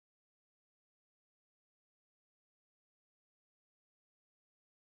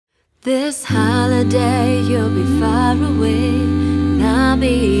This holiday you'll be far away and I'll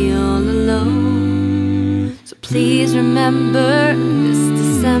be all alone. So please remember this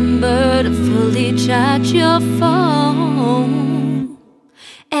December to fully charge your phone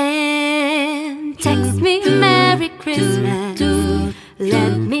and text me Merry Christmas.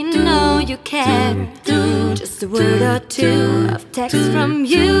 Let me know you care. Just a word or two of text from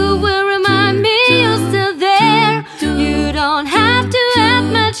you will remind me you're still there. You don't have to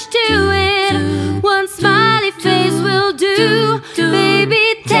add much to it. One smiley face will do.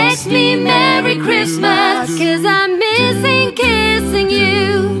 Baby, text me Merry Christmas, 'cause I'm missing kissing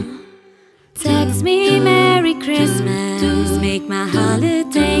you. Text me Merry Christmas, make my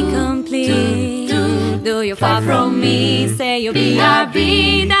holiday complete. Though you're far from me, say your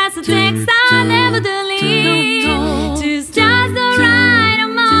BRB. That's a text I'll never delete. Choose just the right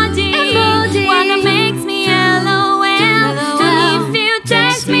emoji, one that makes me LOL. And if you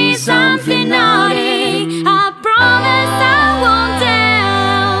text me something naughty, I promise I won't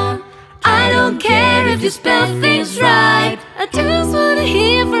tell. I don't care if you spell things right, I just wanna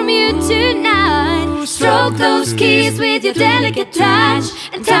hear from you tonight. Stroke those keys with your delicate touch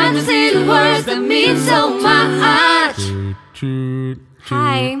and time to say the words that mean so much.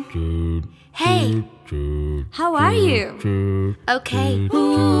 Hi. Hey. How are you? Okay.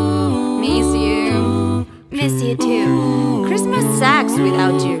 Miss you. Miss you too. Christmas sucks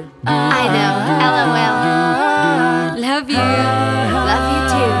without you. I know. LOL. Love you. Love you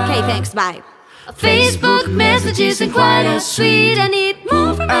too. Okay, thanks. Bye. Facebook messages ain't quite as sweet. I need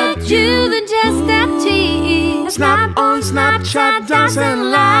more from you than just that tweet. Snap on Snapchat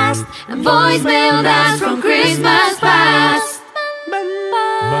doesn't last, and voicemail that's from Christmas past.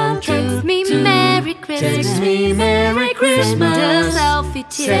 Text me Merry Christmas. Text me Merry Christmas. Send a selfie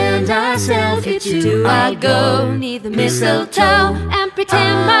too. Send a selfie too. I'll go neath the mistletoe and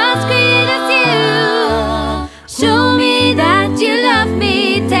pretend my screen is you. Show me that you love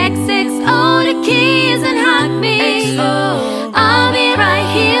me. Text XO the keys and hug me. I'll be right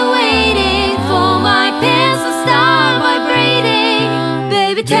here waiting for my pencil start vibrating.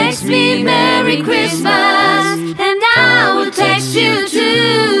 Baby, text me Merry Christmas, and I will text you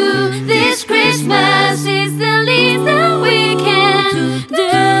too. This Christmas is the least that we can do.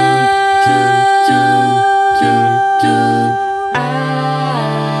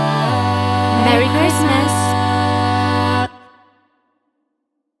 Merry Christmas.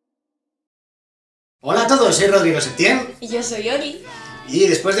 Hola a todos, soy Rodrigo Septién. Y yo soy Oli. Y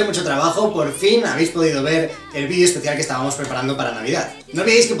después de mucho trabajo, por fin habéis podido ver el vídeo especial que estábamos preparando para Navidad. No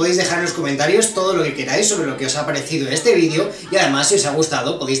olvidéis que podéis dejar en los comentarios todo lo que queráis sobre lo que os ha parecido este vídeo, y además, si os ha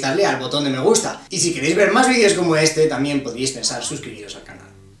gustado, podéis darle al botón de me gusta. Y si queréis ver más vídeos como este, también podéis pensar suscribiros al canal.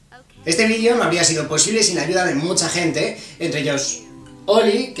 Este vídeo no habría sido posible sin la ayuda de mucha gente, entre ellos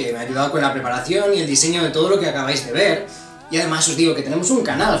Oli, que me ha ayudado con la preparación y el diseño de todo lo que acabáis de ver. Y además os digo que tenemos un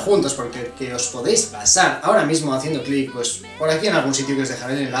canal juntos porque que os podéis pasar ahora mismo haciendo clic pues por aquí en algún sitio que os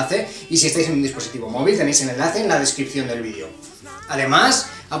dejaré el enlace, y si estáis en un dispositivo móvil tenéis el enlace en la descripción del vídeo. Además,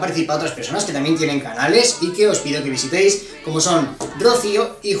 han participado otras personas que también tienen canales y que os pido que visitéis, como son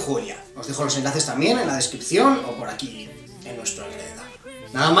Rocío y Julia. Os dejo los enlaces también en la descripción o por aquí en nuestro alrededor.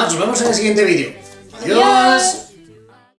 Nada más, nos vemos en el siguiente vídeo. ¡Adiós!